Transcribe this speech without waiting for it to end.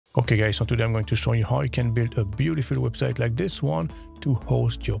Okay guys, so today I'm going to show you how you can build a beautiful website like this one to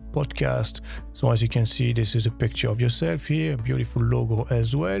host your podcast. So as you can see, this is a picture of yourself here, a beautiful logo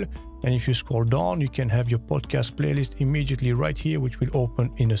as well. And if you scroll down, you can have your podcast playlist immediately right here, which will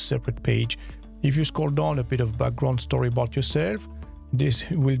open in a separate page. If you scroll down, a bit of background story about yourself, this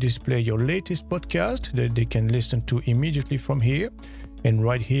will display your latest podcast that they can listen to immediately from here. And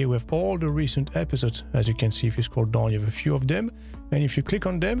right here we have all the recent episodes. As you can see, if you scroll down, you have a few of them. And if you click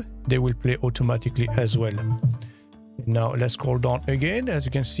on them, they will play automatically as well. Now let's scroll down again. As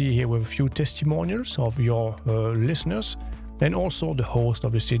you can see here, we have a few testimonials of your listeners. And also the host,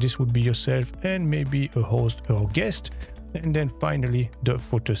 obviously this would be yourself and maybe a host or guest. And then finally the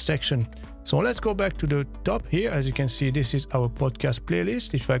footer section. So let's go back to the top here. As you can see, this is our podcast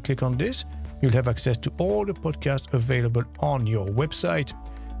playlist. If I click on this, you'll have access to all the podcasts available on your website.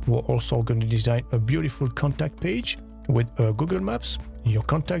 We're also going to design a beautiful contact page with Google Maps, your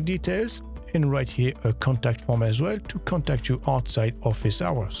contact details, and right here a contact form as well to contact you outside office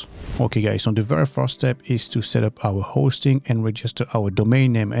hours. Okay guys, so the very first step is to set up our hosting and register our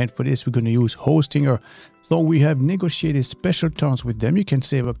domain name. And for this, we're going to use Hostinger. So we have negotiated special terms with them. You can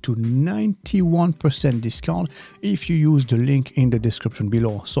save up to 91% discount if you use the link in the description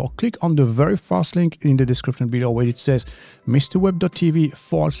below. So click on the very first link in the description below where it says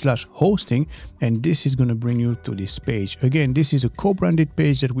mrweb.tv/hosting, and this is going to bring you to this page. Again, this is a co-branded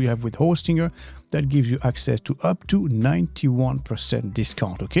page that we have with Hostinger that gives you access to up to 91%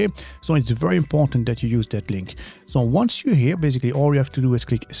 discount. Okay, so it's very important that you use that link. So once you're here, basically all you have to do is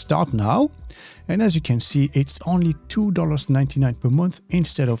click Start Now. And as you can see, it's only $2.99 per month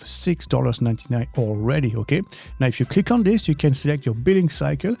instead of $6.99 already. Okay, now if you click on this, you can select your billing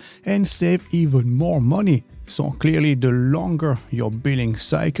cycle and save even more money. So clearly, the longer your billing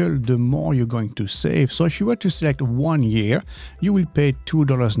cycle, the more you're going to save. So if you were to select 1 year, you will pay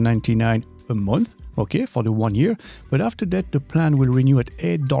 $2.99 a month, okay, for the 1 year. But after that, the plan will renew at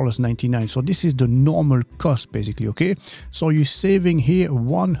 $8.99. So this is the normal cost basically, okay? So you're saving here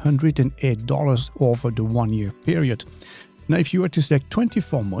 $108 over the 1 year period. Now, if you were to select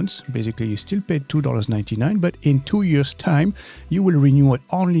 24 months, basically you still paid $2.99, but in 2 years' time, you will renew at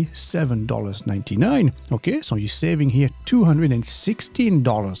only $7.99, okay? So you're saving here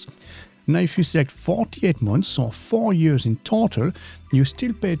 $216. Now, if you select 48 months, so 4 years in total, you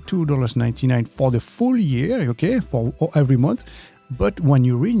still pay $2.99 for the full year, okay, for every month. But when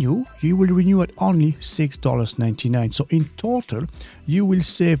you renew, you will renew at only $6.99. So in total, you will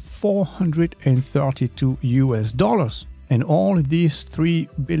save $432 US. And all these 3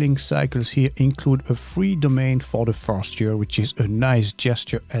 billing cycles here include a free domain for the first year, which is a nice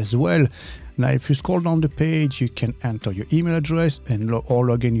gesture as well. Now, if you scroll down the page, you can enter your email address and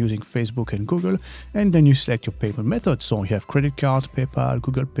log in using Facebook and Google, and then you select your payment method. So you have credit cards, PayPal,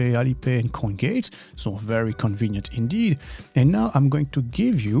 Google Pay, Alipay, and CoinGate. So very convenient indeed. And now I'm going to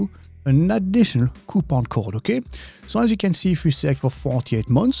give you an additional coupon code, okay? So as you can see, if you select for 48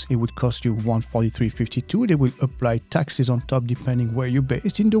 months, it would cost you $143.52. They will apply taxes on top depending where you're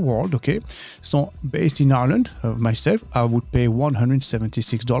based in the world, okay? So based in Ireland, myself, I would pay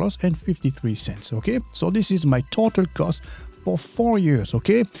 $176.53, okay? So this is my total cost for 4 years,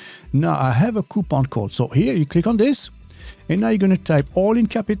 okay? Now I have a coupon code. So here you click on this, and now you're going to type all in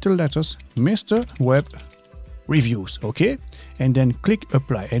capital letters, Mr. Web Reviews, okay, and then click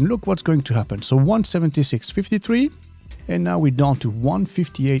apply, and look what's going to happen. So 176.53, and now we're down to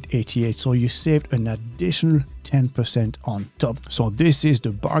 158.88. So you saved an additional 10% on top. So this is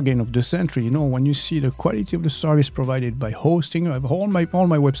the bargain of the century. You know, when you see the quality of the service provided by Hosting, I have all my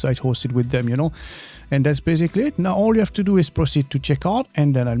websites hosted with them, you know, and that's basically it. Now all you have to do is proceed to checkout,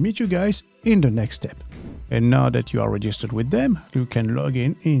 and then I'll meet you guys in the next step. And now that you are registered with them, you can log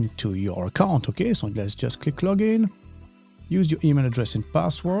in into your account, okay? So let's just click login, use your email address and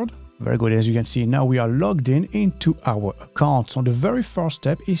password. Very good. As you can see, now we are logged in into our account. So the very first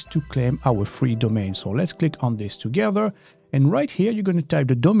step is to claim our free domain. So let's click on this together. And right here, you're going to type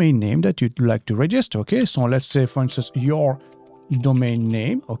the domain name that you'd like to register, okay? So let's say, for instance, your domain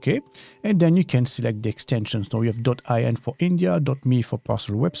name, okay, and then you can select the extensions. So we have .in for India, .me for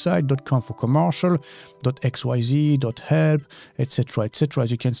personal website, .com for commercial, .xyz, .help, etc., etc.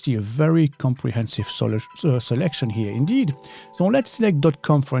 As you can see, a very comprehensive selection here indeed. So let's select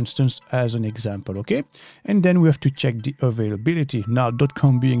 .com, for instance, as an example, okay, and then we have to check the availability. Now,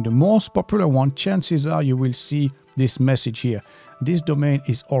 .com being the most popular one, chances are you will see this message here. This domain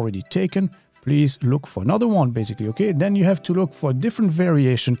is already taken. Please look for another one, basically, okay? Then you have to look for a different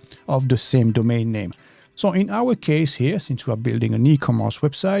variation of the same domain name. So in our case here, since we are building an e-commerce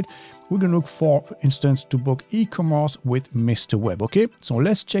website, we're going to look for instance to book e-commerce with Mr. Web. Okay, so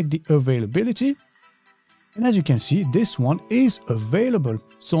let's check the availability. And as you can see, this one is available.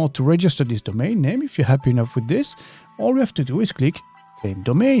 So to register this domain name, if you're happy enough with this, all we have to do is click Claim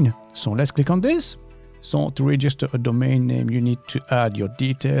Domain. So let's click on this. So to register a domain name, you need to add your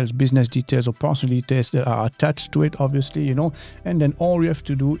details, business details or personal details that are attached to it, obviously, you know, and then all you have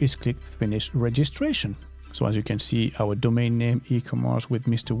to do is click Finish Registration. So as you can see, our domain name e-commerce with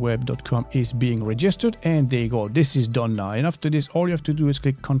mrweb.com is being registered, and there you go. This is done now. And after this, all you have to do is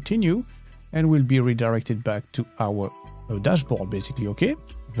click Continue, and we'll be redirected back to our dashboard, basically. Okay,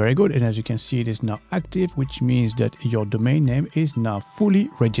 very good. And as you can see, it is now active, which means that your domain name is now fully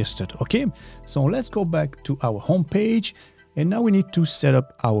registered. Okay, so let's go back to our home page. And now we need to set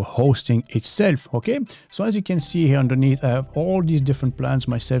up our hosting itself. Okay, so as you can see here underneath, I have all these different plans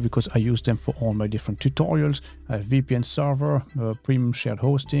myself because I use them for all my different tutorials. I have VPN server, premium shared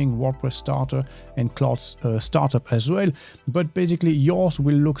hosting, WordPress starter, and cloud startup as well. But basically yours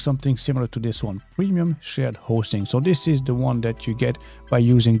will look something similar to this one, premium shared hosting. So this is the one that you get by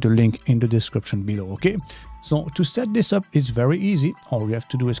using the link in the description below. Okay, so to set this up is very easy. All we have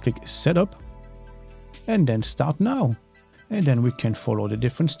to do is click Setup and then Start Now. And then we can follow the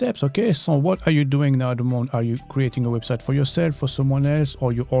different steps. Okay, so what are you doing now at the moment? Are you creating a website for yourself, for someone else,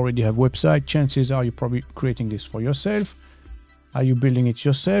 or you already have a website? Chances are you're probably creating this for yourself. Are you building it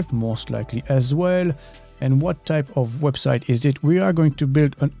yourself? Most likely as well. And what type of website is it? We are going to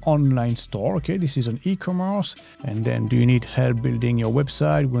build an online store. Okay, this is an e-commerce. And then do you need help building your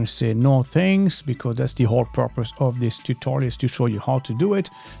website? We're going to say no thanks, because that's the whole purpose of this tutorial, is to show you how to do it.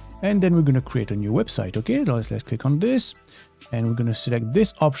 And then we're going to create a new website. Okay, let's click on this, and we're going to select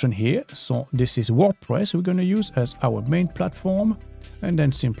this option here. So this is WordPress we're going to use as our main platform, and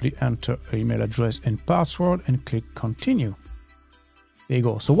then simply enter email address and password and click Continue. There you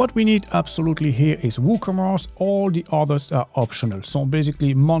go. So what we need absolutely here is WooCommerce. All the others are optional. So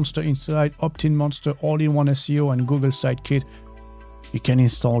basically Monster Insight, Opt-in Monster, All-in-One SEO, and Google Sitekit. You can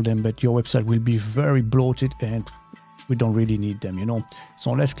install them, but your website will be very bloated and we don't really need them, you know.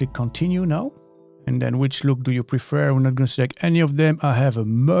 So let's click Continue now. And then which look do you prefer? We're not going to select any of them. I have a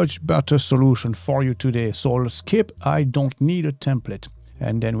much better solution for you today. So skip, I don't need a template.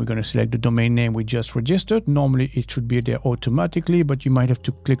 And then we're going to select the domain name we just registered. Normally it should be there automatically, but you might have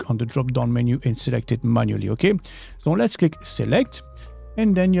to click on the drop down menu and select it manually. Okay, so let's click Select.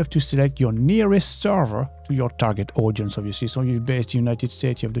 And then you have to select your nearest server to your target audience, obviously. So you're based in the United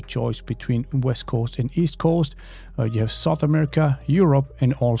States, you have the choice between West Coast and East Coast. You have South America, Europe,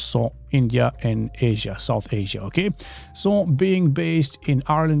 and also India and Asia, South Asia, okay? So being based in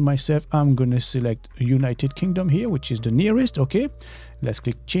Ireland myself, I'm going to select United Kingdom here, which is the nearest, okay? Let's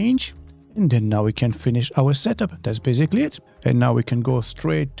click Change. And then now we can finish our setup. That's basically it. And now we can go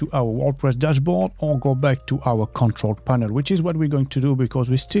straight to our WordPress dashboard or go back to our control panel, which is what we're going to do because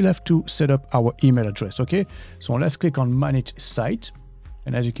we still have to set up our email address. Okay, so let's click on Manage Site.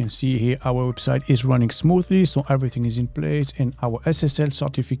 And as you can see here, our website is running smoothly. So everything is in place and our SSL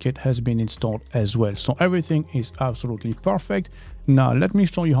certificate has been installed as well. So everything is absolutely perfect. Now let me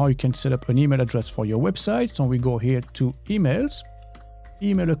show you how you can set up an email address for your website. So we go here to Emails,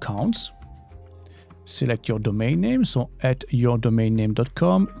 Email Accounts. Select your domain name, so at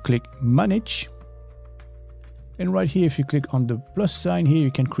yourdomainname.com, click Manage. And right here, if you click on the plus sign here, you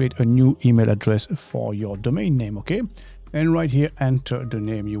can create a new email address for your domain name, okay? And right here, enter the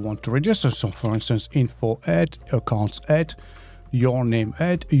name you want to register. So for instance, info@accounts@ your name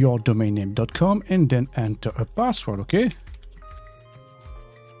at yourdomainname.com, and then enter a password, okay?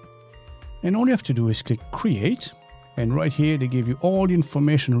 And all you have to do is click Create. And right here, they give you all the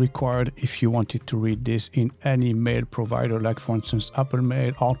information required if you wanted to read this in any mail provider, like for instance, Apple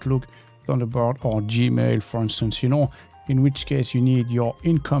Mail, Outlook, Thunderbird, or Gmail, for instance, you know, in which case you need your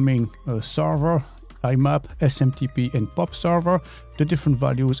incoming server, IMAP, SMTP, and POP server, the different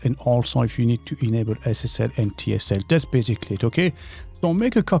values, and also if you need to enable SSL and TSL. That's basically it, okay? So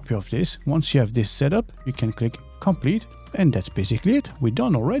make a copy of this. Once you have this set up, you can click Complete, and that's basically it. We're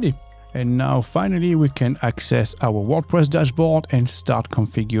done already. And now finally we can access our WordPress dashboard and start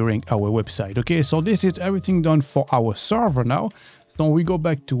configuring our website. Okay, so this is everything done for our server now. So we go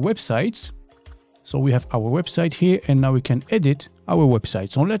back to websites. So we have our website here, and now we can edit our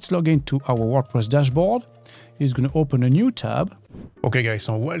website. So let's log into our WordPress dashboard. It's going to open a new tab. Okay guys,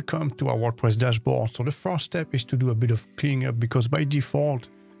 so welcome to our WordPress dashboard. So the first step is to do a bit of cleaning up, because by default,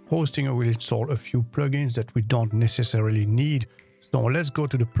 Hostinger will install a few plugins that we don't necessarily need. So let's go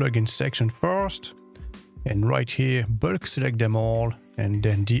to the plugin section first, and right here, bulk select them all, and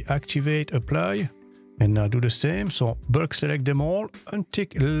then deactivate, apply. And now do the same. So bulk select them all,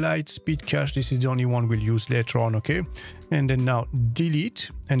 untick light speed cache. This is the only one we'll use later on, okay? And then now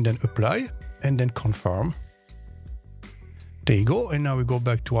delete and then apply and then confirm. There you go. And now we go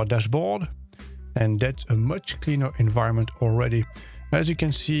back to our dashboard, and that's a much cleaner environment already. As you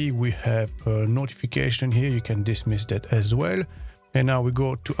can see, we have a notification here. You can dismiss that as well. And now we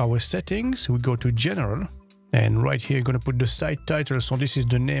go to our settings. We go to general. And right here, you're going to put the site title. So this is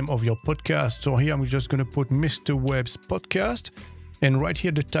the name of your podcast. So here, I'm just going to put Mr. Webb's Podcast. And right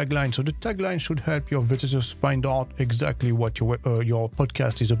here, the tagline. So the tagline should help your visitors find out exactly what your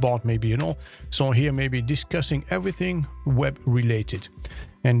podcast is about, maybe, you know. So here, maybe discussing everything web related.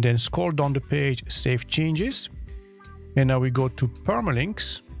 And then scroll down the page, save changes. And now we go to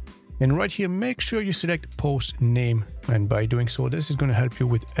permalinks. And right here, make sure you select post name. And by doing so, this is going to help you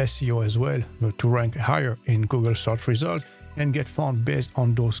with SEO as well, to rank higher in Google search results and get found based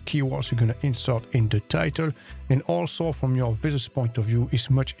on those keywords you're going to insert in the title. And also from your visitor's point of view,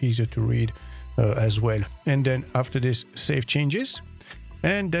 it's much easier to read as well. And then after this, save changes.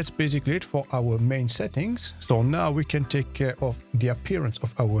 And that's basically it for our main settings. So now we can take care of the appearance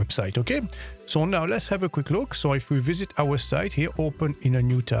of our website, okay? So now let's have a quick look. So if we visit our site here, open in a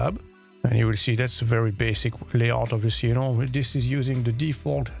new tab, and you will see that's a very basic layout, obviously, you know. This is using the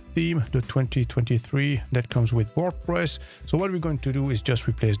default theme, the 2023 that comes with WordPress. So what we're going to do is just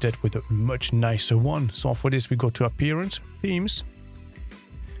replace that with a much nicer one. So for this, we go to Appearance, Themes,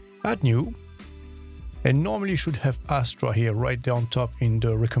 Add New. And normally you should have Astra here right down top in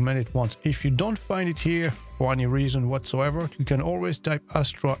the recommended ones. If you don't find it here for any reason whatsoever, you can always type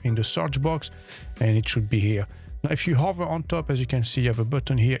Astra in the search box and it should be here. Now, if you hover on top, as you can see, you have a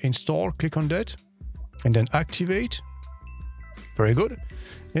button here, Install, click on that, and then Activate. Very good.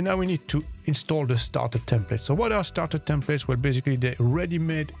 And now we need to install the starter templates. So what are starter templates? Well, basically, they're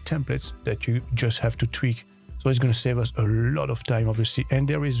ready-made templates that you just have to tweak. So it's going to save us a lot of time, obviously. And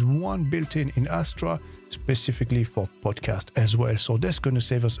there is one built in Astra specifically for podcast as well. So that's going to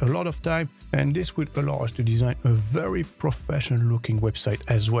save us a lot of time. And this would allow us to design a very professional looking website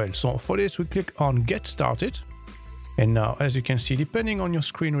as well. So for this, we click on Get Started. And now, as you can see, depending on your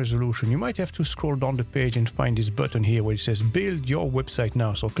screen resolution, you might have to scroll down the page and find this button here where it says Build Your Website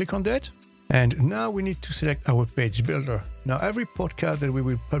Now. So click on that. And now we need to select our page builder. Now, every podcast that we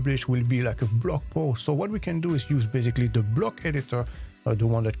will publish will be like a blog post. So what we can do is use basically the block editor, the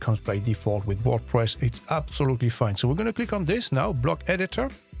one that comes by default with WordPress. It's absolutely fine. So we're going to click on this now, block editor.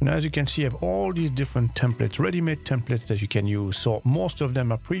 And as you can see, you have all these different templates, ready-made templates that you can use. So most of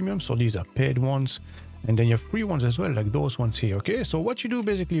them are premium. So these are paid ones. And then you have free ones as well, like those ones here, okay? So what you do,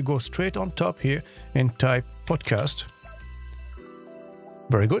 basically, you go straight on top here and type podcast.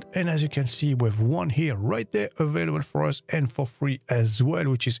 Very good. And as you can see, we have one here right there available for us and for free as well,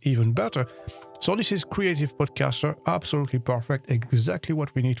 which is even better. So this is Creative Podcaster, absolutely perfect, exactly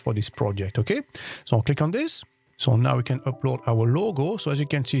what we need for this project, okay? So I'll click on this. So now we can upload our logo. So as you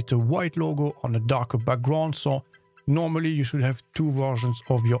can see, it's a white logo on a darker background. So normally you should have two versions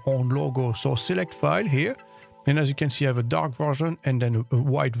of your own logo. So select file here. And as you can see, I have a dark version and then a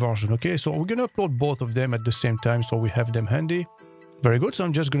white version. Okay, so we're going to upload both of them at the same time. So we have them handy. Very good. So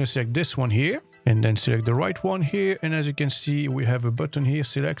I'm just going to select this one here and then select the right one here. And as you can see, we have a button here,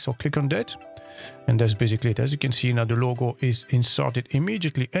 select. So click on that. And that's basically it. As you can see now, the logo is inserted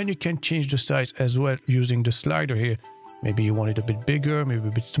immediately and you can change the size as well using the slider here. Maybe you want it a bit bigger, maybe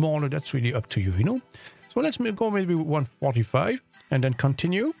a bit smaller. That's really up to you, you know. So let's go maybe 145 and then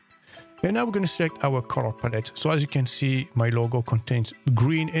continue. And now we're going to select our color palette. So as you can see, my logo contains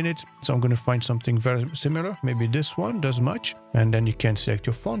green in it. So I'm going to find something very similar. Maybe this one does much. And then you can select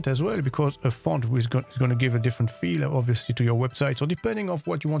your font as well, because a font is going to give a different feel, obviously, to your website. So depending on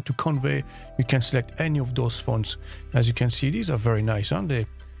what you want to convey, you can select any of those fonts. As you can see, these are very nice, aren't they?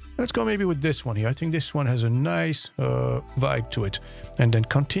 Let's go maybe with this one here. I think this one has a nice vibe to it. And then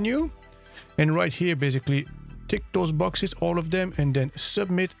continue. And right here, basically, tick those boxes, all of them, and then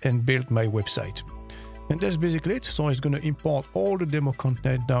submit and build my website. And that's basically it. So it's going to import all the demo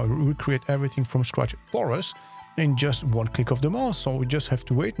content now, recreate everything from scratch for us in just one click of the mouse. So we just have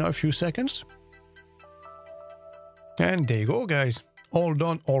to wait now a few seconds. And there you go, guys. All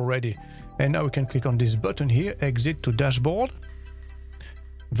done already. And now we can click on this button here, exit to dashboard.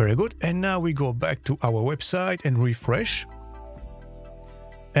 Very good. And now we go back to our website and refresh.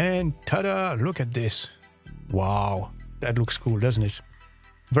 And ta-da, look at this. Wow, that looks cool, doesn't it?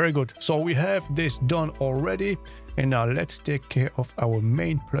 Very good. So we have this done already. And now let's take care of our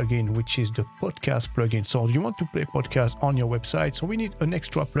main plugin, which is the podcast plugin. So you want to play podcast on your website. So we need an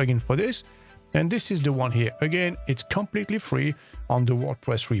extra plugin for this. And this is the one here. Again, it's completely free on the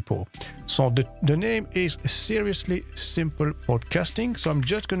WordPress repo. So the name is Seriously Simple Podcasting. So I'm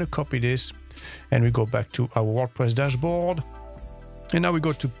just going to copy this and we go back to our WordPress dashboard. And now we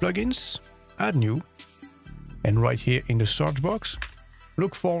go to plugins, add new. And right here in the search box,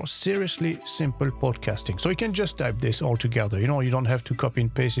 look for Seriously Simple Podcasting. So you can just type this all together. You know, you don't have to copy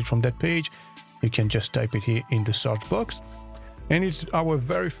and paste it from that page. You can just type it here in the search box. And it's our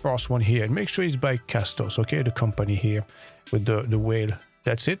very first one here. And make sure it's by Castos, okay? The company here with the whale.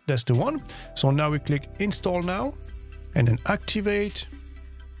 That's it. That's the one. So now we click Install Now and then Activate.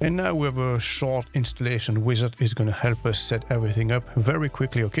 And now we have a short installation wizard is going to help us set everything up very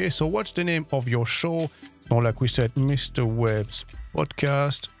quickly, okay? So what's the name of your show? So like we said, Mr. Webb's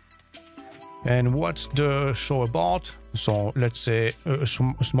Podcast. And what's the show about? So let's say a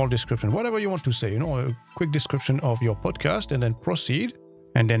small description, whatever you want to say, you know, a quick description of your podcast, and then proceed.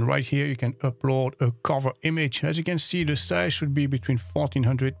 And then right here, you can upload a cover image. As you can see, the size should be between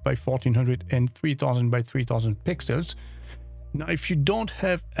 1400 by 1400 and 3000 by 3000 pixels. Now, if you don't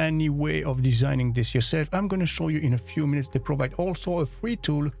have any way of designing this yourself, I'm going to show you in a few minutes. They provide also a free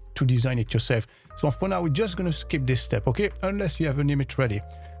tool to design it yourself. So for now, we're just going to skip this step, okay? Unless you have an image ready.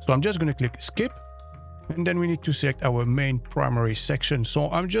 So I'm just going to click skip. And then we need to select our main primary section.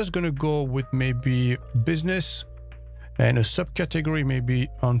 So I'm just going to go with maybe business and a subcategory, maybe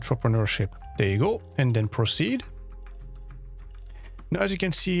entrepreneurship. There you go. And then proceed. Now, as you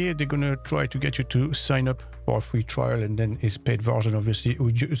can see here, they're going to try to get you to sign up for a free trial, and then it's paid version. Obviously,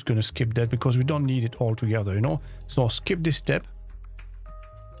 we're just going to skip that because we don't need it all together, you know. So skip this step.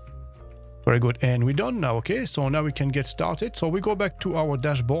 Very good. And we're done now. Okay. So now we can get started. So we go back to our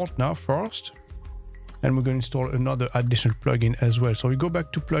dashboard now first, and we're going to install another additional plugin as well. So we go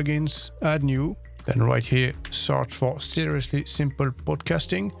back to plugins, add new, then right here, search for Seriously Simple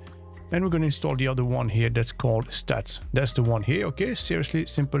Podcasting. And we're going to install the other one here that's called Stats. That's the one here, okay? Seriously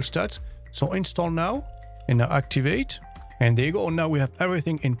Simple Stats. So install now and now activate. And there you go. Now we have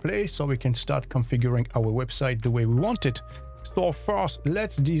everything in place so we can start configuring our website the way we want it. So first,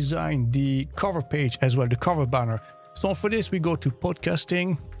 let's design the cover page as well, the cover banner. So for this, we go to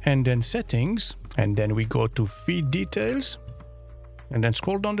podcasting and then settings, and then we go to feed details. And then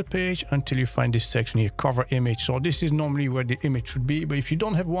scroll down the page until you find this section here, cover image. So this is normally where the image should be, but if you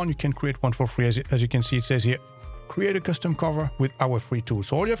don't have one, you can create one for free. As you can see, it says here, create a custom cover with our free tool.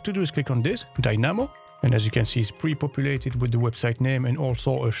 So all you have to do is click on this, Dynamo. And as you can see, it's pre-populated with the website name and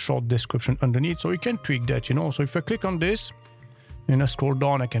also a short description underneath. So you can tweak that, you know. So if I click on this and I scroll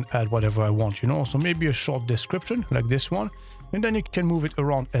down, I can add whatever I want, you know. So maybe a short description like this one. And then you can move it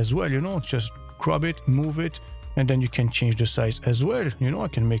around as well, you know, just grab it, move it. And then you can change the size as well. You know, I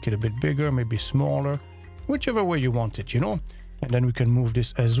can make it a bit bigger, maybe smaller, whichever way you want it, you know. And then we can move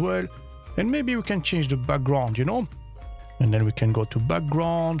this as well. And maybe we can change the background, you know. And then we can go to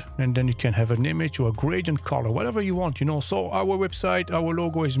background, and then you can have an image or a gradient color, whatever you want, you know. So our website, our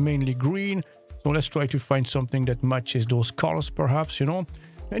logo is mainly green. So let's try to find something that matches those colors perhaps, you know.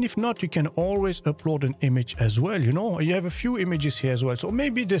 And if not, you can always upload an image as well, you know. You have a few images here as well. So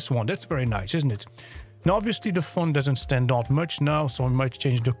maybe this one, that's very nice, isn't it? Now, obviously, the font doesn't stand out much now, so I might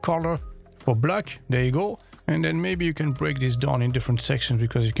change the color for black. There you go. And then maybe you can break this down in different sections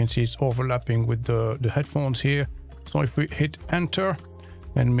because you can see it's overlapping with the headphones here. So if we hit enter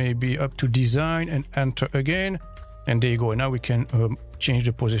and maybe up to design and enter again, and there you go. Now we can change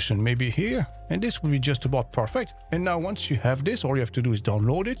the position maybe here, and this will be just about perfect. And now once you have this, all you have to do is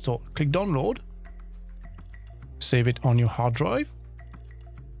download it. So click download, save it on your hard drive.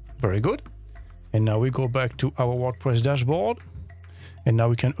 Very good. And now we go back to our WordPress dashboard, and now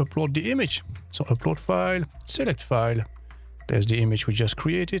we can upload the image. So upload file, select file. There's the image we just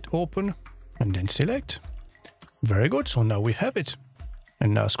created, open, and then select. Very good. So now we have it.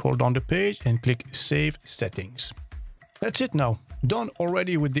 And now scroll down the page and click Save Settings. That's it now. Done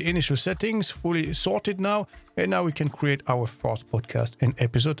already with the initial settings, fully sorted now. And now we can create our first podcast and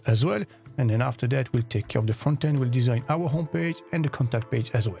episode as well. And then after that, we'll take care of the front end. We'll design our homepage and the contact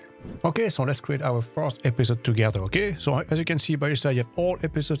page as well. Okay, so let's create our first episode together, okay? So as you can see by your side, you have all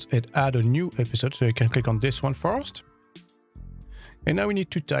episodes and add a new episode. So you can click on this one first. And now we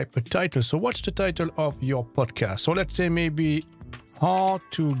need to type a title. So what's the title of your podcast? So let's say maybe how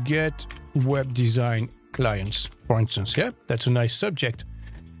to get web design clients, for instance. Yeah, that's a nice subject.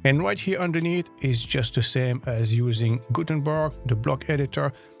 And right here underneath is just the same as using Gutenberg, the block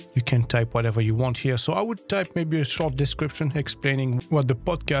editor. You can type whatever you want here. So I would type maybe a short description explaining what the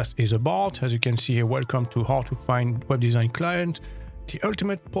podcast is about. As you can see here, welcome to How to Find Web Design Client, the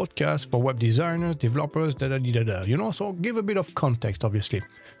ultimate podcast for web designers, developers, you know, so give a bit of context, obviously.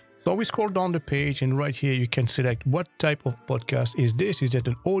 So we scroll down the page, and right here you can select what type of podcast is this. Is it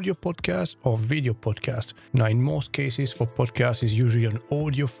an audio podcast or video podcast? Now, in most cases for podcasts, it's usually an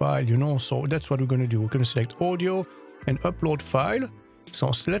audio file, you know, so that's what we're going to do. We're going to select audio and upload file.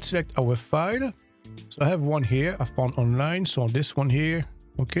 So let's select our file. So I have one here I found online. So this one here.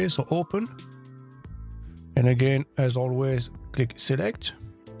 Okay, so open. And again, as always, click select.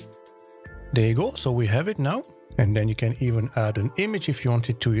 There you go. So we have it now. And then you can even add an image if you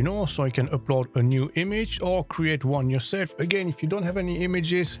wanted to, you know, so you can upload a new image or create one yourself. Again, if you don't have any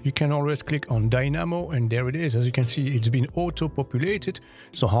images, you can always click on Dynamo, and there it is. As you can see, it's been auto-populated.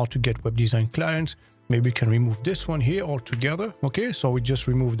 So how to get web design clients. Maybe we can remove this one here altogether. Okay, so we just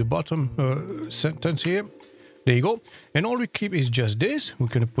remove the bottom sentence here. There you go. And all we keep is just this. We're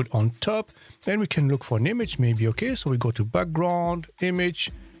going to put on top, and we can look for an image maybe. Okay, so we go to background,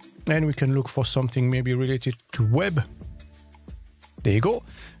 image, and we can look for something maybe related to web. There you go.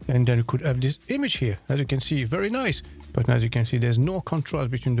 And then we could have this image here. As you can see, very nice. But as you can see, there's no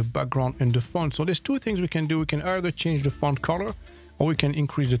contrast between the background and the font. So there's two things we can do. We can either change the font color, or we can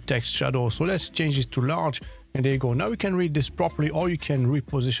increase the text shadow. So let's change it to large. And there you go. Now we can read this properly, or you can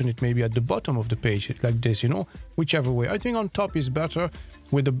reposition it maybe at the bottom of the page like this, you know, whichever way. I think on top is better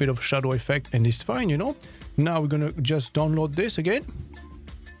with a bit of shadow effect, and it's fine, you know. Now we're going to just download this again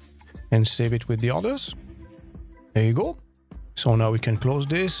and save it with the others. There you go. So now we can close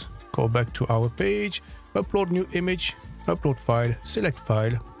this, go back to our page, upload new image, upload file, select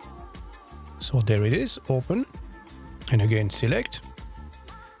file. So there it is, open, and again select.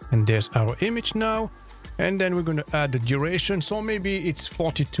 And there's our image now. And then we're going to add the duration. So maybe it's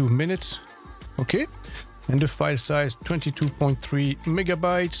 42 minutes. Okay. And the file size 22.3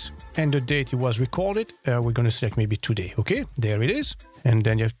 megabytes. And the date it was recorded. We're going to select maybe today. Okay. There it is. And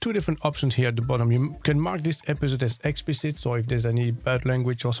then you have two different options here at the bottom. You can mark this episode as explicit. So if there's any bad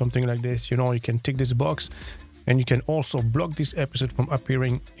language or something like this, you know, you can tick this box. And you can also block this episode from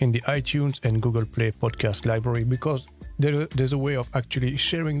appearing in the iTunes and Google Play podcast library, because there's a way of actually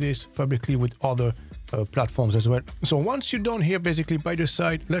sharing this publicly with other platforms as well. So once you're done here, basically by the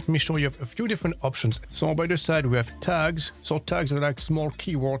side, let me show you a few different options. So by the side, we have tags. So tags are like small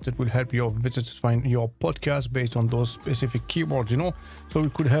keywords that will help your visitors find your podcast based on those specific keywords, you know. So we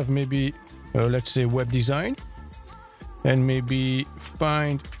could have maybe, let's say web design, and maybe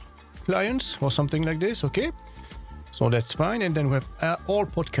find clients or something like this. Okay. So that's fine. And then we have all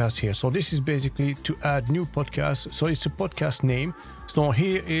podcasts here. So this is basically to add new podcasts. So it's a podcast name. So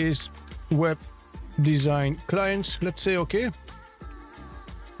here is web design clients, let's say, okay.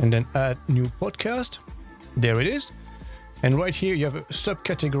 And then add new podcast. There it is. And right here you have a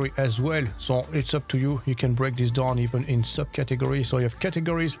subcategory as well. So it's up to you. You can break this down even in subcategories. So you have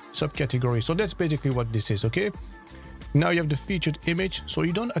categories, subcategories. So that's basically what this is, okay. Now you have the featured image. So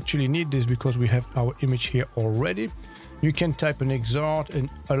you don't actually need this because we have our image here already. You can type an excerpt and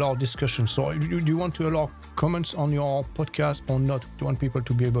allow discussion. So do you want to allow comments on your podcast or not? Do you want people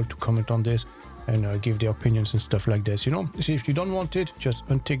to be able to comment on this and give their opinions and stuff like this, you know? So if you don't want it, just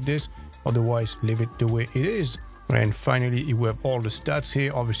untick this. Otherwise, leave it the way it is. And finally, we have all the stats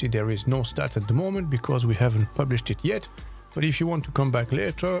here. Obviously, there is no stats at the moment because we haven't published it yet. But if you want to come back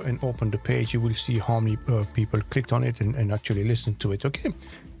later and open the page, you will see how many people clicked on it and actually listened to it. Okay,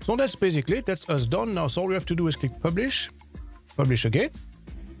 so that's basically it. That's us done. Now, so all we have to do is click publish, publish again.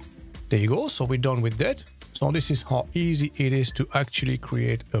 There you go. So we're done with that. So this is how easy it is to actually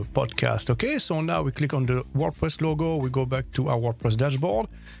create a podcast. Okay, so now we click on the WordPress logo. We go back to our WordPress dashboard.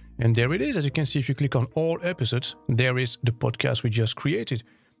 And there it is. As you can see, if you click on all episodes, there is the podcast we just created.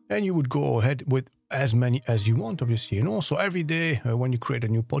 And you would go ahead with as many as you want, obviously, you know. So every day when you create a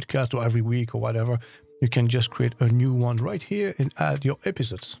new podcast, or every week or whatever, you can just create a new one right here and add your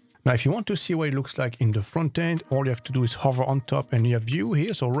episodes. Now, if you want to see what it looks like in the front end, all you have to do is hover on top and you have view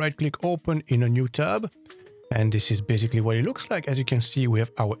here. So right click, open in a new tab. And this is basically what it looks like. As you can see, we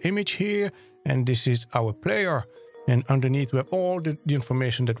have our image here and this is our player. And underneath we have all the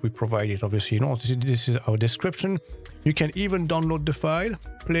information that we provided, obviously, you know, this is our description. You can even download the file,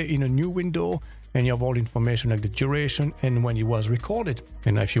 play in a new window, and you have all the information like the duration and when it was recorded.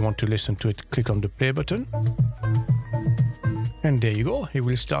 And if you want to listen to it, click on the play button. And there you go, it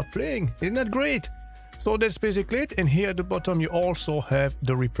will start playing. Isn't that great? So that's basically it. And here at the bottom, you also have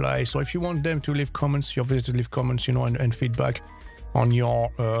the reply. So if you want them to leave comments, your visitors leave comments, you know, and feedback on your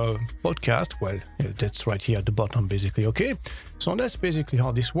podcast, well, that's right here at the bottom, basically. Okay, so that's basically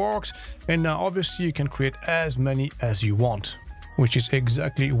how this works. And now obviously you can create as many as you want, which is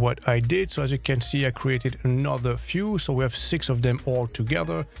exactly what I did. So as you can see, I created another few, so we have 6 of them all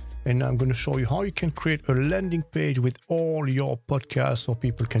together. And now I'm going to show you how you can create a landing page with all your podcasts so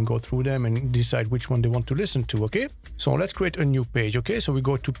people can go through them and decide which one they want to listen to, okay? So let's create a new page, okay? So we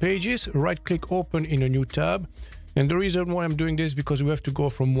go to Pages, right-click, open in a new tab. And the reason why I'm doing this is because we have to go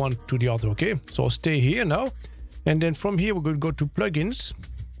from one to the other, okay? So stay here now. And then from here, we're going to go to Plugins.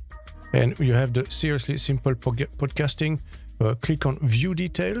 And you have the Seriously Simple Podcasting. Click on View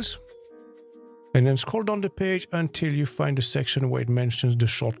Details. And then scroll down the page until you find the section where it mentions the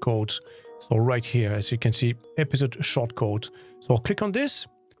shortcodes. So right here, as you can see, episode shortcode. So click on this.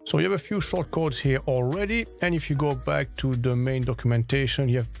 So you have a few shortcodes here already. And if you go back to the main documentation,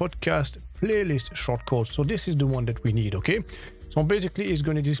 you have podcast playlist shortcodes. So this is the one that we need, okay? So basically, it's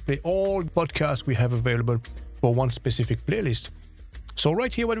going to display all podcasts we have available for one specific playlist. So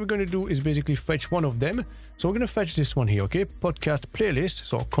right here, what we're going to do is basically fetch one of them. So we're going to fetch this one here, okay? Podcast playlist.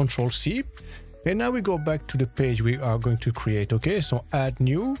 So Control-C. And now we go back to the page we are going to create, okay? So add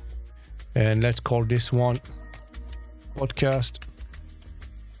new, and let's call this one podcast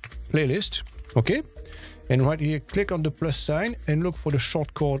playlist, okay? And right here, click on the plus sign and look for the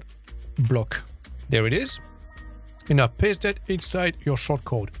shortcode block. There it is. And now paste that inside your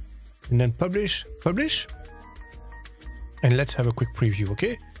shortcode. And then publish. And let's have a quick preview,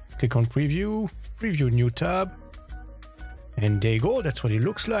 okay? Click on preview new tab. And there you go, that's what it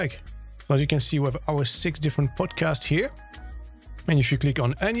looks like. As you can see, we have our 6 different podcasts here. And if you click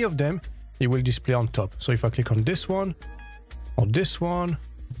on any of them, it will display on top. So if I click on this one, or this one,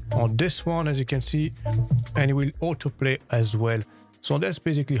 or this one, as you can see, and it will autoplay as well. So that's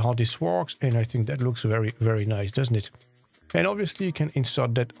basically how this works. And I think that looks very, very nice, doesn't it? And obviously you can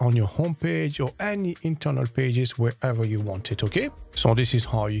insert that on your homepage or any internal pages wherever you want it, okay? So this is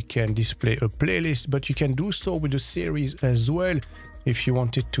how you can display a playlist, but you can do so with a series as well. If you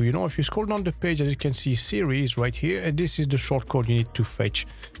wanted to, you know, if you scroll down the page, as you can see series right here, and this is the shortcode you need to fetch.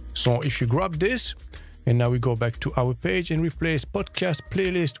 So if you grab this, and now we go back to our page and replace podcast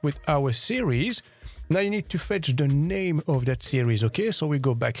playlist with our series. Now you need to fetch the name of that series, okay? So we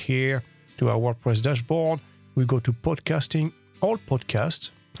go back here to our WordPress dashboard. We go to podcasting, all podcasts.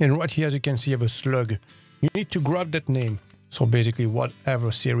 And right here, as you can see, you have a slug. You need to grab that name. So basically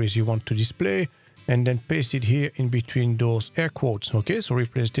whatever series you want to display, and then paste it here in between those air quotes. Okay, so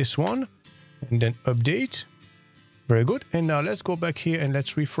replace this one and then update. Very good. And now let's go back here and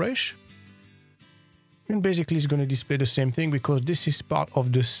let's refresh. And basically it's going to display the same thing because this is part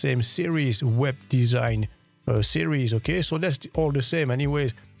of the same series, web design series. Okay, so that's all the same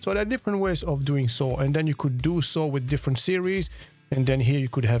anyways. So there are different ways of doing so. And then you could do so with different series. And then here you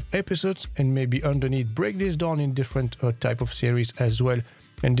could have episodes and maybe underneath break this down in different type of series as well.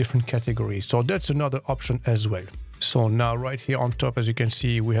 And different categories. So that's another option as well. So now right here on top, as you can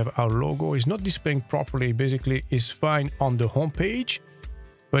see, we have our logo. It's not displaying properly. Basically, it's fine on the home page,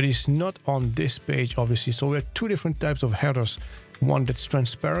 but it's not on this page, obviously. So we have 2 different types of headers. One that's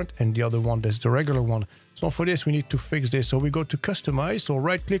transparent and the other one that's the regular one. So for this, we need to fix this. So we go to customize. So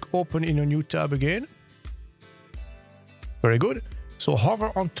right click, open in a new tab again. Very good. So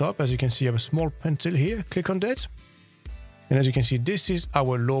hover on top. As you can see, you have a small pencil here. Click on that. And as you can see, this is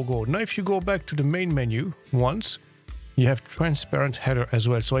our logo. Now, if you go back to the main menu once, you have transparent header as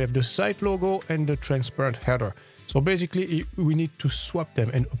well. So I have the site logo and the transparent header. So basically, we need to swap them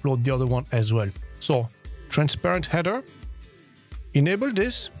and upload the other one as well. So transparent header, enable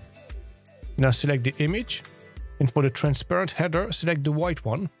this. Now select the image. And for the transparent header, select the white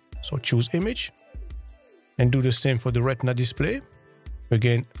one. So choose image and do the same for the retina display.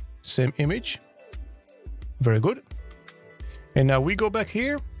 Again, same image. Very good. And now we go back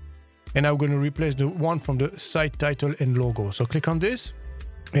here, and now we're going to replace the one from the site title and logo. So click on this,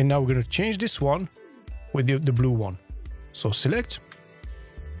 and now we're going to change this one with the blue one. So select,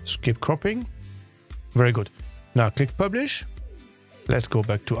 skip cropping. Very good. Now click publish. Let's go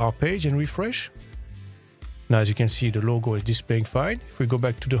back to our page and refresh. Now, as you can see, the logo is displaying fine. If we go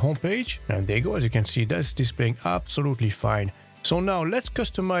back to the home page, and there you go, as you can see, that's displaying absolutely fine. So now let's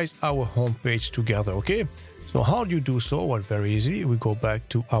customize our home page together, okay? So how do you do so? Well, very easy. We go back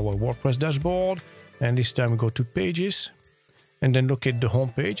to our WordPress dashboard, and this time we go to pages, and then look at the home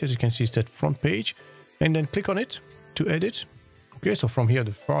page. As you can see, it's that front page, and then click on it to edit. Okay, so from here,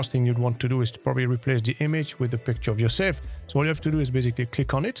 the first thing you'd want to do is to probably replace the image with a picture of yourself. So all you have to do is basically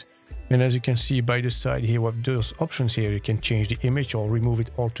click on it. And as you can see by the side here, we have those options here. You can change the image or remove it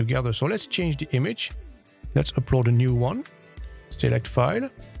altogether. So let's change the image. Let's upload a new one. Select file.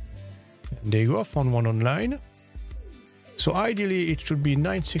 And there you go, found one online. So ideally it should be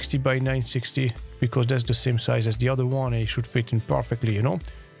 960 by 960 because that's the same size as the other one and it should fit in perfectly, you know.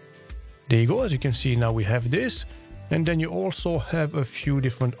 There you go, as you can see now we have this. And then you also have a few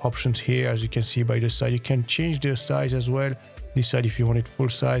different options here, as you can see by the side. You can change the size as well. Decide if you want it full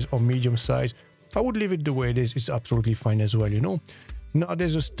size or medium size. I would leave it the way it is. It's absolutely fine as well, you know. Now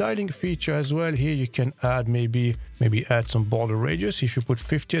there's a styling feature as well. Here you can add maybe add some border radius. If you put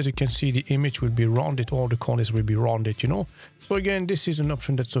 50, as you can see, the image will be rounded, all the corners will be rounded, you know. So again, this is an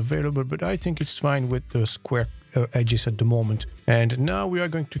option that's available, but I think it's fine with the square edges at the moment. And now we are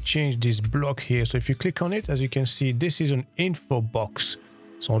going to change this block here. So if you click on it, as you can see, this is an info box.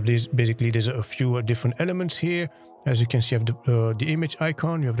 So this basically, there's a few different elements here. As you can see, you have the image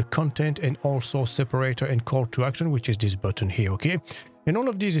icon, you have the content, and also separator and call to action, which is this button here, okay? And all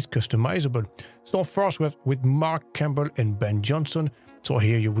of these is customizable. So first we have with Mark Campbell and Ben Johnson. So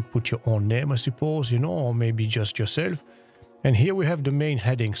here you would put your own name, I suppose, you know, or maybe just yourself. And here we have the main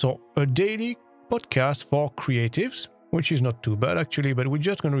heading. So a daily podcast for creatives, which is not too bad actually, but we're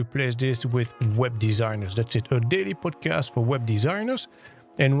just going to replace this with web designers. That's it, a daily podcast for web designers.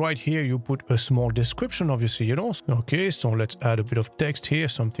 And right here, you put a small description, obviously, you know. Okay, so let's add a bit of text here,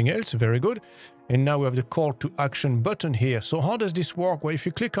 something else. Very good. And now we have the call to action button here. So how does this work? Well, if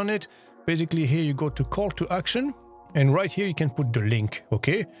you click on it, basically here you go to call to action. And right here, you can put the link,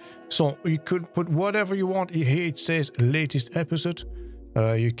 okay? So you could put whatever you want. Here it says latest episode.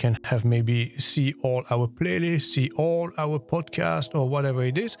 You can have maybe see all our playlists, see all our podcasts or whatever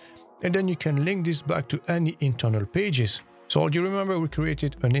it is. And then you can link this back to any internal pages. So do you remember we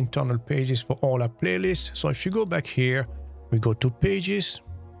created an internal pages for all our playlists? So if you go back here, we go to pages,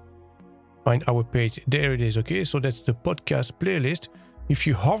 find our page. There it is, okay? So that's the podcast playlist. If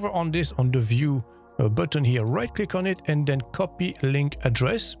you hover on this, on the view button here, right click on it and then copy link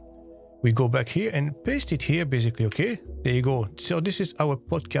address. We go back here and paste it here basically, okay? There you go. So this is our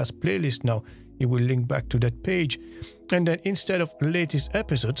podcast playlist now. It will link back to that page. And then instead of latest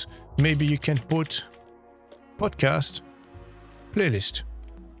episodes, maybe you can put podcast playlist.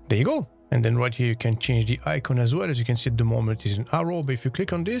 There you go. And then right here you can change the icon as well. As you can see at the moment is an arrow, but if you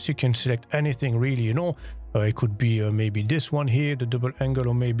click on this you can select anything really, you know. It could be maybe this one here, the double angle,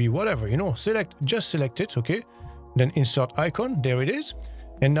 or maybe whatever, you know. Just select it, okay? Then insert icon, there it is.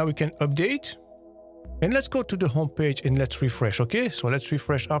 And now we can update. And let's go to the home page and let's refresh, okay? So let's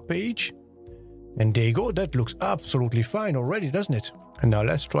refresh our page. And there you go. That looks absolutely fine already, doesn't it? And now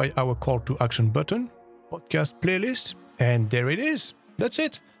let's try our call to action button, podcast playlist. And there it is. That's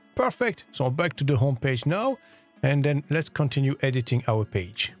it. Perfect. So back to the home page now. And then let's continue editing our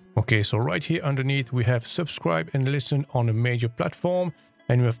page. Okay, so right here underneath, we have subscribe and listen on a major platform.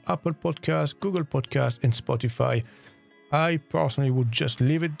 And we have Apple Podcasts, Google Podcasts, and Spotify. I personally would just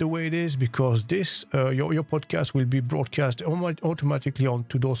leave it the way it is because this your podcast will be broadcast automatically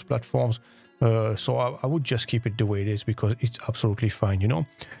onto those platforms. So I would just keep it the way it is because it's absolutely fine, you know.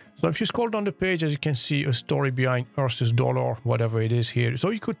 So if you scroll down the page, as you can see, a story behind Earth's dollar, whatever it is here. So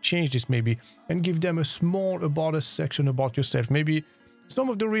you could change this maybe and give them a small about us section about yourself. Maybe some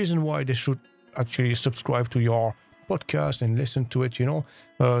of the reason why they should actually subscribe to your podcast and listen to it, you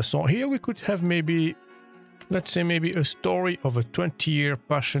know. So here we could have maybe, let's say maybe a story of a 20-year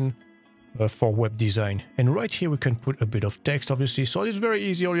passion for web design. And right here we can put a bit of text, obviously. So it's very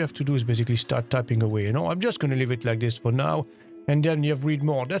easy. All you have to do is basically start typing away, you know. I'm just going to leave it like this for now. And then you have read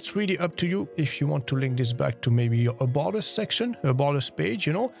more. That's really up to you if you want to link this back to maybe your about us section, about us page,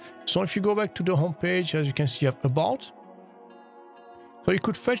 you know. So if you go back to the home page, as you can see, you have about. So you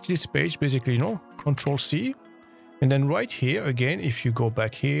could fetch this page basically, you know, Control C. And then right here, again, if you go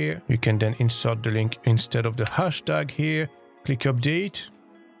back here, you can then insert the link instead of the hashtag here. Click update.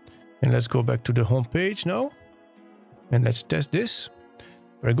 And let's go back to the home page now. And let's test this.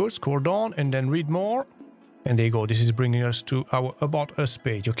 Very good. Scroll down and then read more. And there you go. This is bringing us to our About Us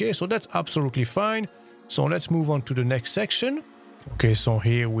page. Okay, so that's absolutely fine. So let's move on to the next section. Okay, so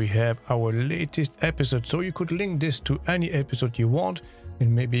here we have our latest episode. So you could link this to any episode you want.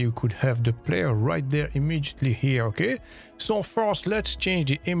 And maybe you could have the player right there immediately here, okay? So first, let's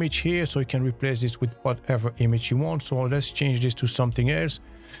change the image here so you can replace this with whatever image you want. So let's change this to something else.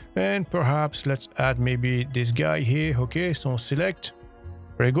 And perhaps let's add maybe this guy here, okay? So select.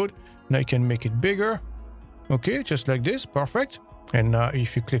 Very good. Now you can make it bigger. Okay, just like this, perfect. And now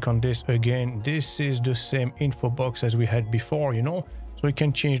if you click on this again, this is the same info box as we had before, you know. So you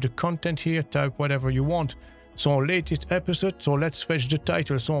can change the content here, type whatever you want. So latest episode, so let's fetch the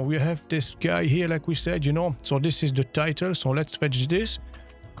title. So we have this guy here, like we said, you know. So this is the title, so let's fetch this.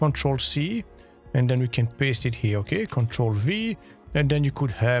 Control C, and then we can paste it here, okay. Control V, and then you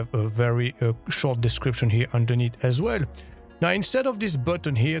could have a very short description here underneath as well. Now, instead of this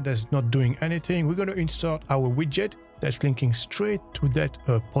button here that's not doing anything, we're going to insert our widget. that's linking straight to that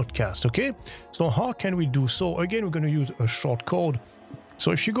podcast. Okay, so how can we do so? Again, we're going to use a short code.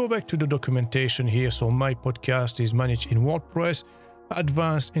 So if you go back to the documentation here, so my podcast is managed in WordPress,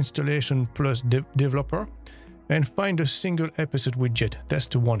 advanced installation plus developer, and find a single episode widget. That's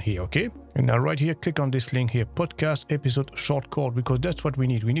the one here, okay? And now right here, click on this link here, podcast episode short code, because that's what we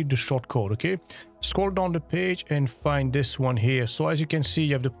need. We need the short code, okay? Scroll down the page and find this one here. So as you can see,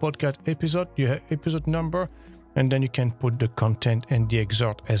 you have the podcast episode, you have episode number, and then you can put the content and the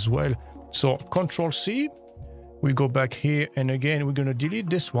excerpt as well. So Control C, we go back here, and again, we're going to delete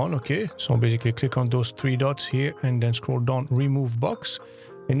this one, okay? So basically click on those three dots here and then scroll down, remove box.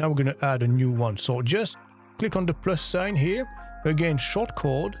 And now we're going to add a new one. So just click on the plus sign here, again, short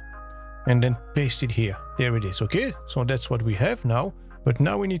code, and then paste it here. There it is, okay? So that's what we have now. But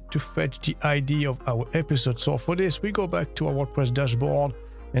now we need to fetch the ID of our episode. So for this, we go back to our WordPress dashboard,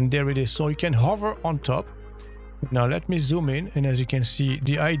 and there it is. So you can hover on top. Now let me zoom in, and as you can see,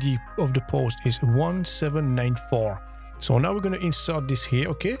 the ID of the post is 1794. So now we're going to insert this here,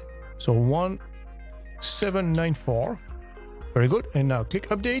 okay? So 1794. Very good. And now click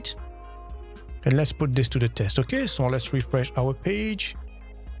update. And let's put this to the test, okay? So let's refresh our page.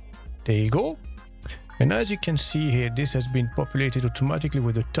 There you go. And as you can see here, this has been populated automatically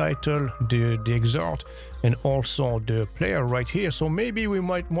with the title, the excerpt, and also the player right here. So maybe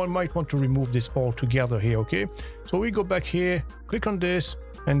one might want to remove this all together here, okay? So we go back here, click on this,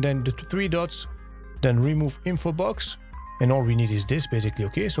 and then the three dots, then remove info box, and all we need is this basically,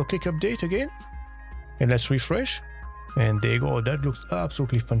 okay? So click update again, and let's refresh. And there you go. That looks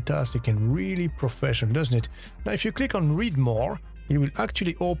absolutely fantastic and really professional, doesn't it? Now, if you click on read more, it will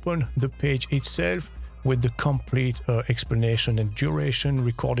actually open the page itself with the complete explanation and duration,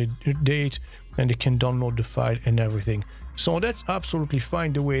 recorded date, and you can download the file and everything. So that's absolutely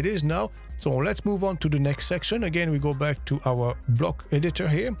fine the way it is now. So let's move on to the next section. Again, we go back to our block editor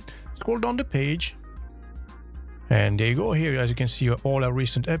here, scroll down the page, and there you go. Here, as you can see, all our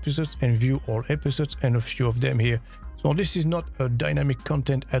recent episodes, and view all episodes, and a few of them here. So this is not a dynamic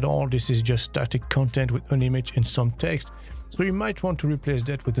content at all. This is just static content with an image and some text. So you might want to replace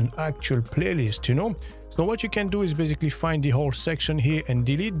that with an actual playlist, you know. So what you can do is basically find the whole section here and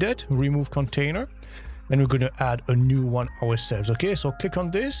delete that, remove container, and we're going to add a new one ourselves, okay? So click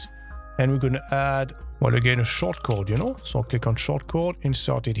on this, and we're going to add, well, again, a short code, you know. So click on short code,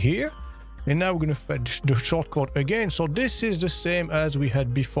 insert it here, and now we're going to fetch the short code again. So this is the same as we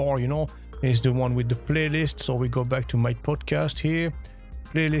had before, you know. Is the one with the playlist. So we go back to my podcast here,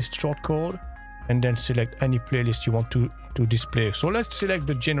 playlist short code, and then select any playlist you want to display. So let's select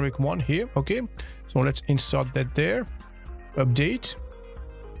the generic one here, okay? So let's insert that there, update.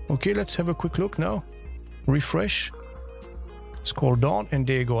 Okay, let's have a quick look now. Refresh, scroll down, and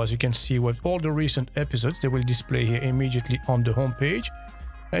there you go. As you can see, with all the recent episodes, they will display here immediately on the home page.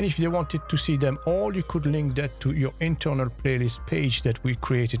 And if you wanted to see them all, you could link that to your internal playlist page that we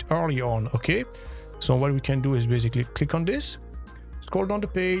created early on, okay? So what we can do is basically click on this, scroll down the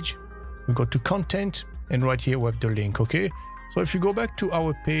page, we go to content, and right here we have the link, okay? So if you go back to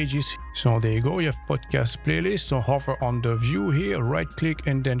our pages, so there you go, you have podcast playlist. So hover on the view here, right click,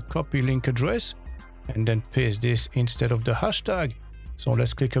 and then copy link address, and then paste this instead of the hashtag. So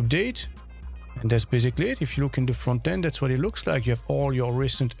let's click update. And that's basically it. If you look in the front end, that's what it looks like. You have all your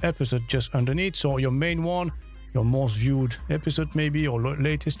recent episodes just underneath. So your main one, your most viewed episode maybe, or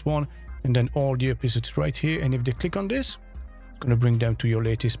latest one, and then all the episodes right here. And if they click on this, it's going to bring them to your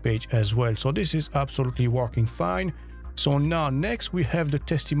latest page as well. So this is absolutely working fine. So now next we have the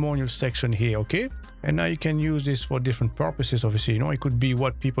testimonial section here, okay? And now you can use this for different purposes, obviously. You know, it could be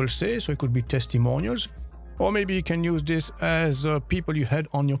what people say, so it could be testimonials. Or maybe you can use this as people you had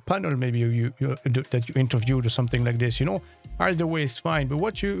on your panel, maybe that you interviewed or something like this, you know. Either way is fine. But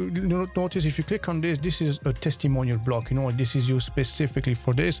what you notice, if you click on this, this is a testimonial block, you know. This is used specifically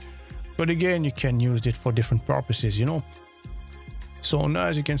for this. But again, you can use it for different purposes, you know. So now,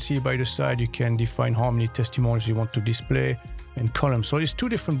 as you can see by the side, you can define how many testimonials you want to display and columns. So it's two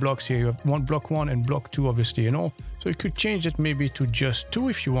different blocks here. You have block 1 and block 2, obviously, you know. So you could change it maybe to just 2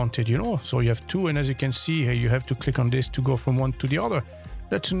 if you wanted, you know. So you have 2, and as you can see here, you have to click on this to go from one to the other.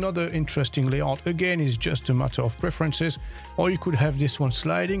 That's another interesting layout. Again, it's just a matter of preferences. Or you could have this one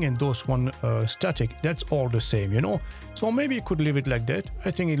sliding and those one static. That's all the same, you know. So maybe you could leave it like that.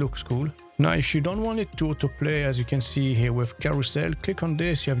 I think it looks cool. Now, if you don't want it to autoplay, as you can see here with carousel, click on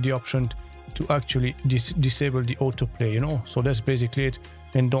this. You have the option to actually disable the autoplay, you know. So that's basically it.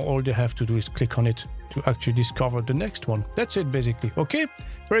 And all they have to do is click on it to actually discover the next one. That's it basically. Okay,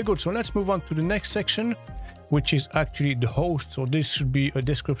 very good. So let's move on to the next section. which is actually the host. So this should be a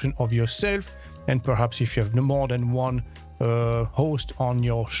description of yourself, and perhaps if you have no more than one host on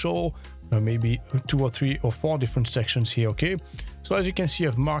your show, maybe 2 or 3 or 4 different sections here. Okay, so as you can see, I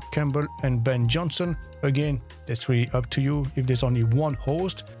have Mark Campbell and Ben Johnson. Again, that's really up to you if there's only one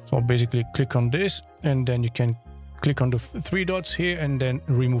host. So basically click on this, and then you can click on the 3 dots here and then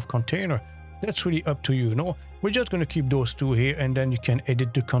remove container. That's really up to you, you know. We're just going to keep those 2 here, and then you can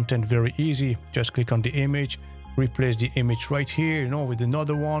edit the content very easy. Just click on the image, replace the image right here, you know, with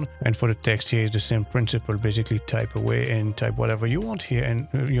another one. And for the text here is the same principle. Basically type away and type whatever you want here, and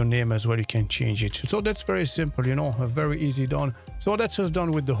your name as well, you can change it. So that's very simple, you know, very easy done. So that's us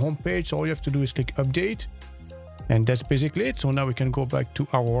done with the home page. So all you have to do is click update, and that's basically it. So now we can go back to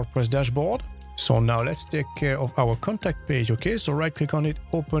our WordPress dashboard. So now let's take care of our contact page. Okay, so right click on it,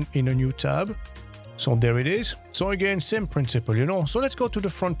 open in a new tab. So there it is. So again, same principle, you know. So let's go to the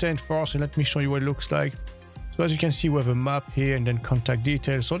front end first, and let me show you what it looks like. So as you can see, we have a map here and then contact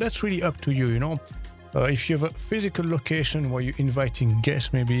details. So that's really up to you, you know. If you have a physical location where you're inviting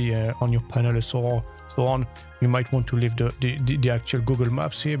guests, maybe on your panel or so on, you might want to leave the actual Google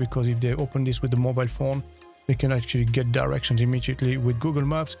Maps here, because if they open this with the mobile phone, they can actually get directions immediately with Google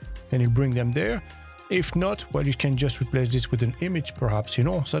Maps, and it'll bring them there. If not, well, you can just replace this with an image perhaps, you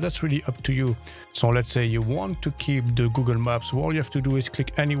know. So that's really up to you. So let's say you want to keep the Google Maps. All you have to do is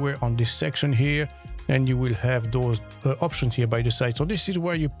click anywhere on this section here, and you will have those options here by the side. So this is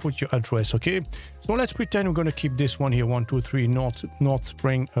where you put your address. Okay, so let's pretend we're going to keep this one here, 123 North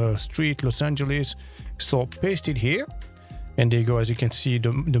Spring Street, Los Angeles. So paste it here, and there you go. As you can see,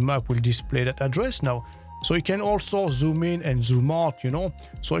 the map will display that address now. So you can also zoom in and zoom out, you know.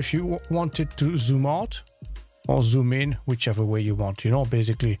 So if you wanted to zoom out or zoom in, whichever way you want, you know,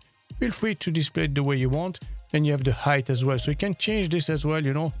 basically feel free to display it the way you want. And you have the height as well. So you can change this as well,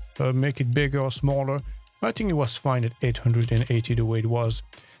 you know, make it bigger or smaller. I think it was fine at 880 the way it was.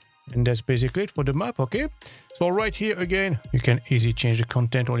 And that's basically it for the map. Okay, so right here again, you can easily change the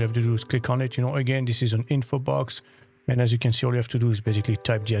content. All you have to do is click on it, you know. Again, this is an info box, and as you can see, all you have to do is basically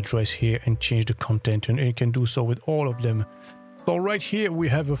type the address here and change the content, and you can do so with all of them. So right here we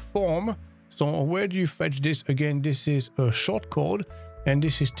have a form. So where do you fetch this? Again, this is a shortcode, and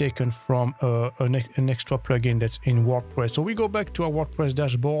this is taken from an extra plugin that's in WordPress. So we go back to our WordPress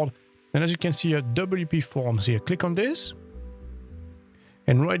dashboard, and as you can see, WP forms here. Click on this,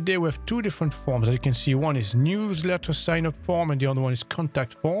 and right there we have 2 different forms. As you can see, one is newsletter sign up form, and the other one is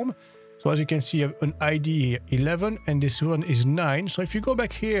contact form. So as you can see, you have an ID here, 11, and this one is 9. So if you go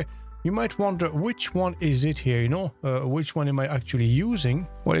back here, you might wonder which one is it here, you know, which one am I actually using?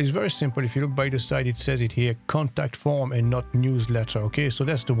 Well, it's very simple. If you look by the side, it says it here, contact form and not newsletter. Okay, so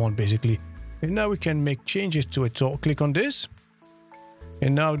that's the one basically. And now we can make changes to it. So click on this.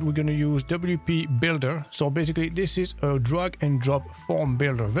 And now we're going to use WP Builder. So basically, this is a drag and drop form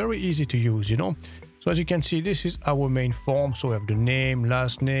builder. Very easy to use, you know. So as you can see, this is our main form. So we have the name,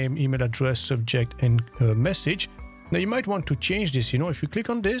 last name, email address, subject, and message. Now you might want to change this, you know. If you click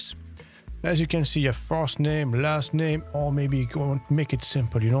on this, as you can see, your first name, last name, or maybe go and make it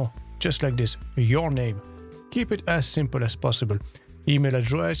simple, you know, just like this, your name. Keep it as simple as possible. Email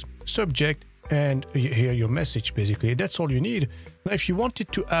address, subject, and here your message, basically. That's all you need. Now, if you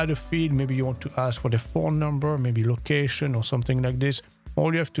wanted to add a field, maybe you want to ask for the phone number, maybe location or something like this,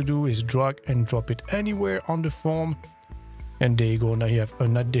 all you have to do is drag and drop it anywhere on the form. And there you go. Now you have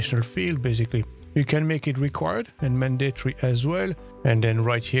an additional field, basically. You can make it required and mandatory as well. And then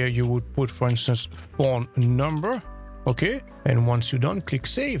right here, you would put, for instance, phone number. Okay. And once you're done, click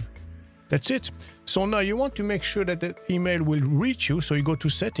save. That's it. So now you want to make sure that the email will reach you. So you go to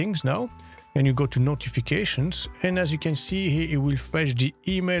settings now, and you go to notifications. And as you can see here, it will fetch the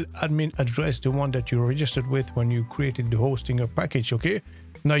email admin address, the one that you registered with when you created the hosting package. Okay.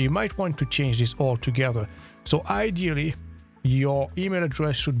 Now you might want to change this all together. So ideally, your email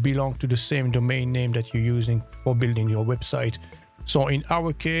address should belong to the same domain name that you're using for building your website. So in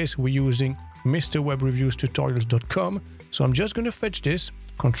our case, we're using mrwebreviewstutorials.com. So I'm just going to fetch this,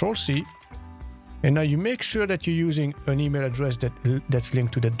 Control-C. And now you make sure that you're using an email address that's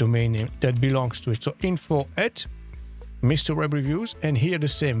linked to that domain name that belongs to it. So info@mrwebreviews, and here the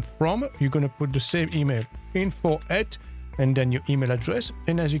same from, you're going to put the same email, info@ and then your email address.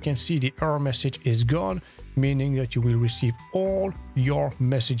 And as you can see, the error message is gone, meaning that you will receive all your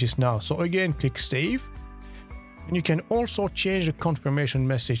messages now. So again, click save. And you can also change the confirmation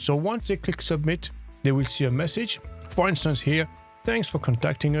message. So once they click submit, they will see a message. For instance here, thanks for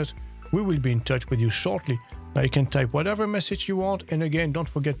contacting us. We will be in touch with you shortly. Now you can type whatever message you want. And again, don't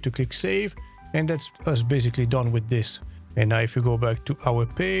forget to click save. And that's us basically done with this. And now if you go back to our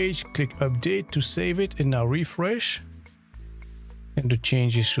page, click update to save it, and now refresh. And the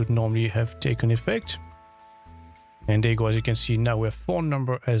changes should normally have taken effect. And there you go, as you can see, now we have phone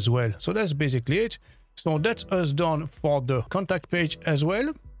number as well. So that's basically it. So that's us done for the contact page as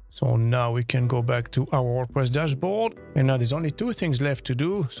well. So now we can go back to our WordPress dashboard. And now there's only two things left to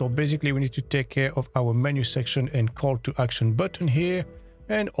do. So basically we need to take care of our menu section and call to action button here,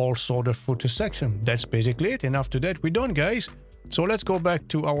 and also the footer section. That's basically it. And after that, we're done, guys. So let's go back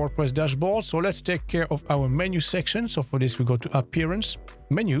to our WordPress dashboard. So let's take care of our menu section. So for this, we go to appearance,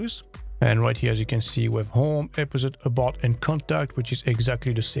 menus. And right here, as you can see, we have home, episode, about, and contact, which is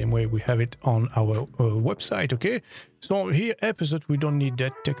exactly the same way we have it on our website, okay? So here, episode, we don't need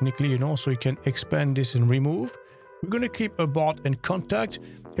that technically, you know, so you can expand this and remove. We're going to keep about and contact.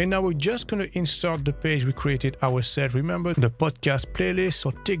 And now we're just going to insert the page we created ourselves. Remember the podcast playlist.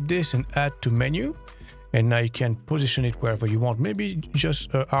 So take this and add to menu. And now you can position it wherever you want, maybe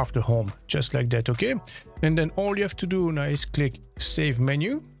just after home, just like that, okay? And then all you have to do now is click Save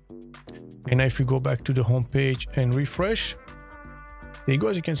Menu. And now if you go back to the home page and refresh, there you go,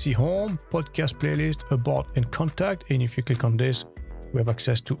 as you can see, home, podcast playlist, about, and contact. And if you click on this, we have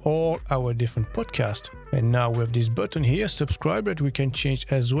access to all our different podcasts. And now we have this button here, subscribe, that we can change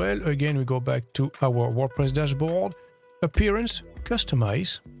as well. Again, we go back to our WordPress dashboard, appearance,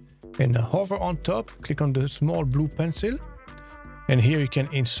 customize, and hover on top, click on the small blue pencil. And here you can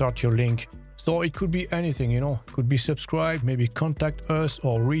insert your link. So it could be anything, you know, could be subscribe, maybe contact us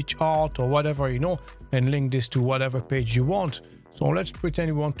or reach out or whatever, you know, and link this to whatever page you want. So let's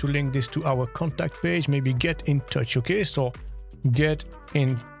pretend we want to link this to our contact page, maybe get in touch, okay? So get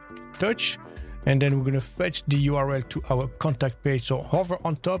in touch, and then we're going to fetch the URL to our contact page. So hover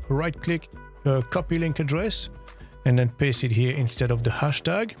on top, right click, copy link address, and then paste it here instead of the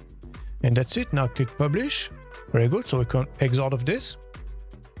hashtag. And that's it. Now click publish. Very good. So we can exit out of this.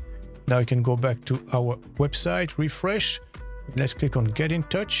 Now we can go back to our website, refresh. Let's click on get in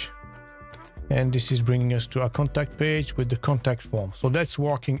touch. And this is bringing us to our contact page with the contact form. So that's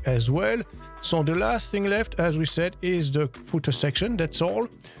working as well. So the last thing left, as we said, is the footer section. That's all.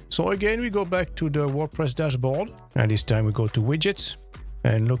 So again, we go back to the WordPress dashboard. And this time we go to widgets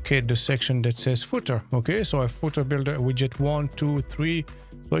and locate the section that says footer. Okay, so a footer builder widget 1, 2, 3.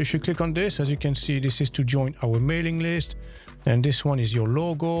 So if you click on this, as you can see, this is to join our mailing list. And this one is your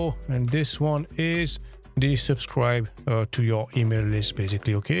logo. And this one is the subscribe to your email list,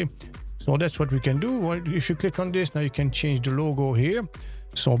 basically, okay? So that's what we can do. Well, if you click on this, now you can change the logo here.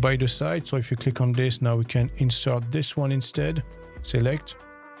 So by the side, so if you click on this, now we can insert this one instead. Select.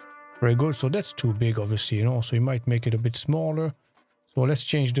 Very good. So that's too big, obviously, you know, so you might make it a bit smaller. So let's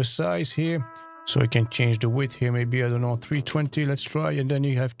change the size here. So you can change the width here, maybe, I don't know, 320. Let's try. And then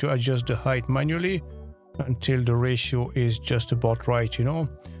you have to adjust the height manually until the ratio is just about right, you know.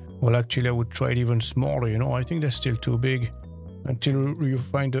 Well, actually, I would try it even smaller, you know. I think that's still too big until you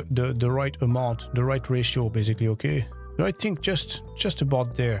find the right amount, the right ratio, basically, okay? So I think just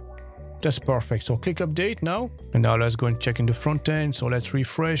about there. That's perfect. So click update now. And now let's go and check in the front end. So let's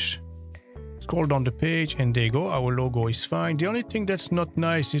refresh. Scroll down the page, and there you go. Our logo is fine. The only thing that's not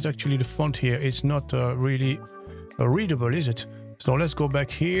nice is actually the font here. It's not really readable, is it? So let's go back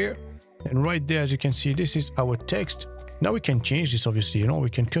here. And right there, as you can see, this is our text. Now we can change this, obviously, you know, we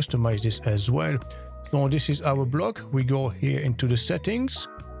can customize this as well. So this is our blog. We go here into the settings,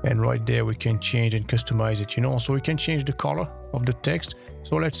 and right there we can change and customize it, you know. So we can change the color of the text.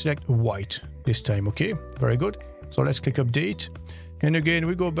 So let's select white this time, okay? Very good. So let's click update. And again,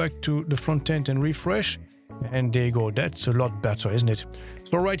 we go back to the front end and refresh. And there you go. That's a lot better, isn't it?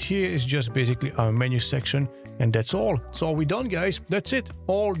 So right here is just basically our menu section. And that's all. So we're done, guys. That's it.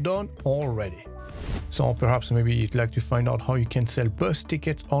 All done already. So perhaps maybe you'd like to find out how you can sell bus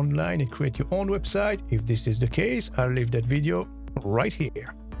tickets online and create your own website. If this is the case, I'll leave that video right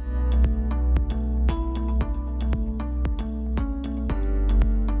here.